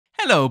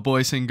Hello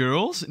boys and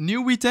girls,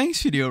 new Wii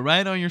Tanks video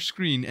right on your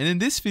screen, and in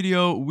this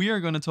video we are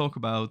going to talk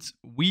about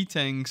Wii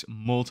Tanks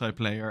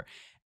multiplayer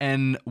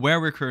and where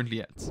we're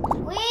currently at.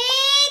 Wii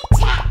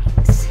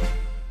Tanks!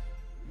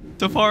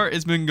 So far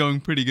it's been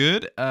going pretty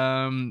good.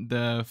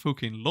 The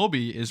fucking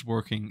lobby is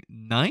working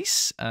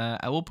nice.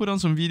 I will put on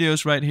some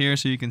videos right here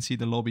so you can see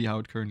the lobby how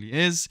it currently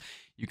is.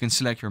 You can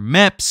select your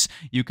maps,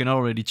 you can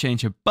already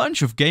change a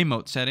bunch of game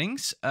mode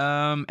settings,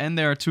 and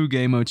there are two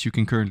game modes you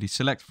can currently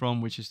select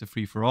from, which is the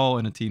free-for-all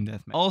and a Team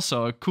Deathmatch.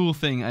 Also, a cool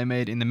thing I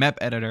made in the map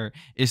editor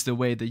is the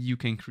way that you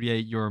can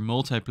create your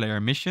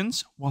multiplayer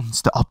missions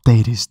once the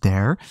update is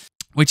there,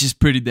 which is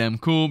pretty damn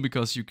cool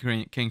because you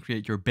can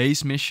create your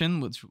base mission,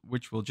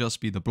 which will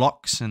just be the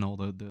blocks and all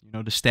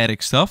the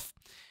static stuff.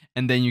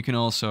 And then you can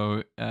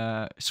also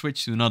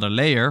switch to another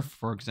layer,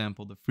 for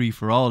example, the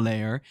free-for-all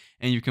layer,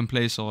 and you can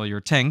place all your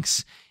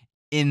tanks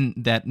in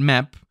that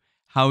map,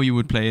 how you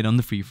would play it on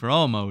the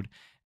free-for-all mode.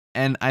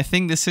 And I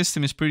think this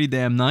system is pretty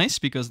damn nice,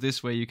 because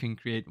this way you can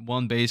create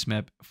one base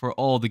map for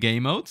all the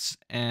game modes.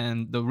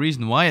 And the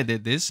reason why I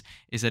did this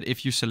is that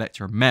if you select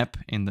your map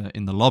in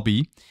the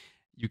lobby,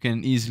 you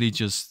can easily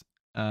just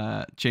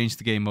change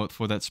the game mode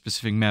for that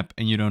specific map,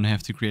 and you don't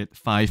have to create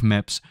 5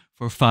 maps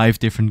for 5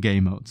 different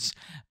game modes.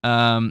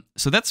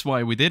 So that's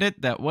why we did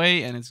it that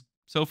way, and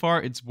so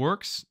far it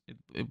works.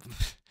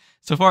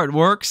 So far it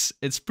works.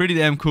 It's pretty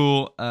damn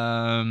cool.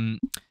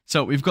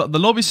 So we've got the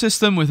lobby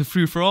system with a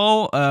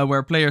free-for-all,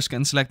 where players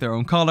can select their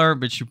own color,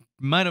 but you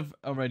might have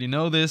already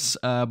know this.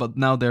 But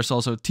now there's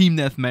also Team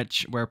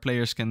Deathmatch, where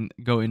players can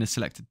go in a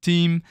selected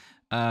team.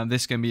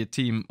 This can be a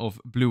team of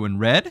blue and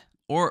red,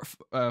 or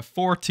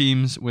 4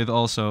 teams with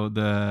also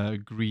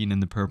the green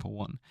and the purple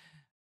one.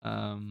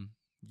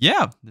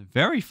 Yeah,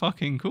 very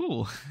fucking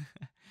cool.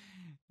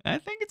 I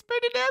think it's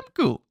pretty damn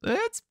cool.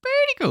 It's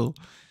pretty cool.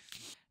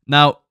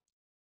 Now,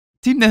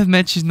 Team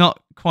Deathmatch is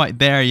not quite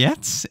there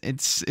yet.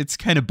 It's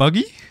kind of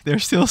buggy.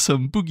 There's still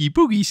some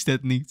boogies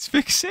that needs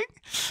fixing.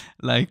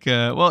 Like,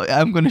 well,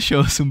 I'm gonna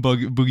show some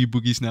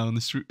boogies now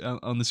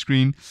on the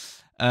screen,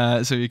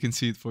 so you can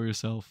see it for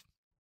yourself.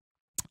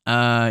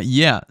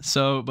 Yeah.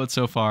 But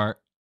so far,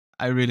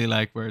 I really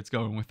like where it's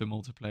going with the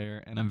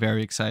multiplayer, and I'm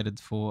very excited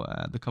for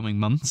the coming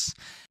months.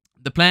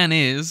 The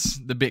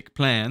big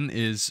plan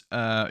is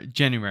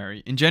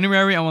January. In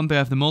January, I want to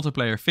have the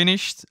multiplayer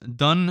finished,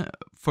 done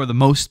for the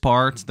most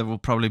part. There will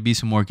probably be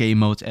some more game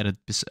modes added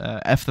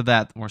after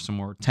that, or some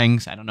more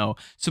tanks, I don't know,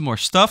 some more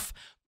stuff.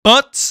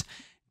 But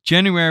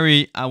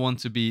January, I want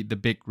to be the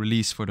big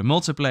release for the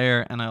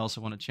multiplayer, and I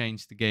also want to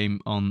change the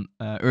game on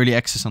early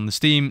access on the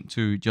Steam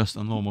to just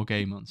a normal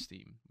game on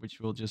Steam, which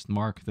will just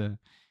mark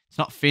it's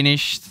not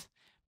finished,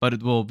 but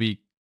it will be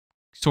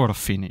sort of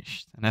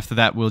finished. And after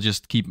that, we'll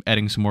just keep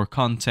adding some more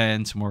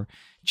content, some more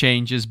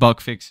changes,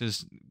 bug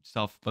fixes,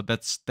 stuff. But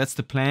that's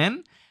the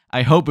plan.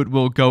 I hope it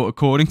will go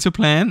according to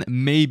plan.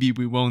 Maybe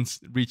we won't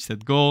reach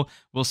that goal.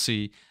 We'll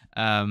see.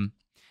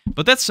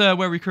 But that's where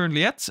we're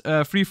currently at.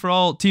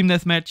 Free-for-all, Team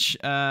Deathmatch,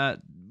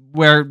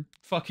 where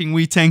fucking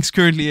Wii Tanks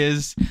currently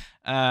is.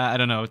 I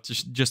don't know,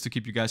 just to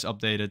keep you guys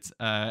updated.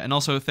 And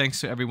also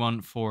thanks to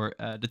everyone for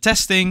the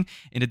testing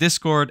in the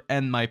Discord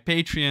and my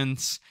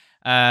Patreons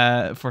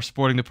for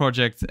supporting the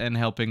project and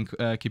helping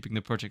keeping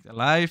the project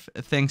alive.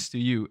 Thanks to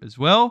you as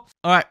well.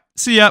 All right,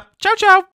 see ya. Ciao, ciao.